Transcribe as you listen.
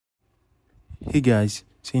Hey guys,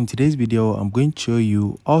 so in today's video I'm going to show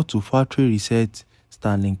you how to factory reset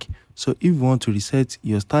Starlink. So if you want to reset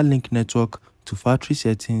your Starlink network to factory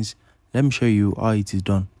settings, let me show you how it is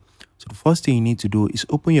done. So the first thing you need to do is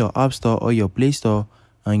open your App Store or your Play Store,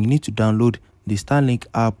 and you need to download the Starlink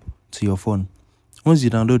app to your phone. Once you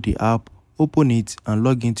download the app, open it and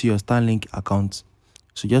log into your Starlink account.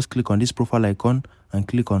 So just click on this profile icon and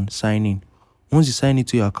click on sign in. Once you sign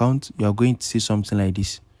into your account, you are going to see something like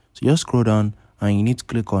this. So just scroll down and you need to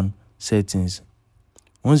click on settings.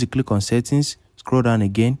 Once you click on settings, scroll down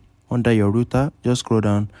again under your router, just scroll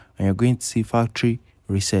down and you're going to see factory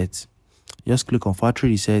reset. Just click on factory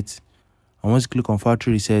reset, and once you click on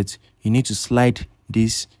factory reset, you need to slide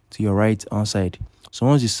this to your right hand side. So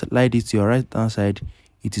once you slide it to your right hand side,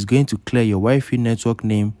 it is going to clear your Wi-Fi network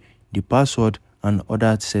name, the password and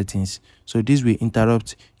other settings. So this will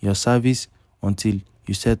interrupt your service until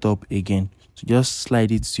you set up again. So just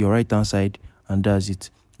slide it to your right hand side and that's it.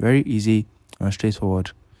 Very easy and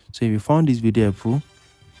straightforward. So if you found this video helpful,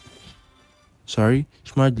 smash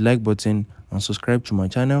the like button and subscribe to my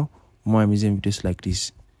channel for more amazing videos like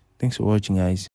this. Thanks for watching, guys.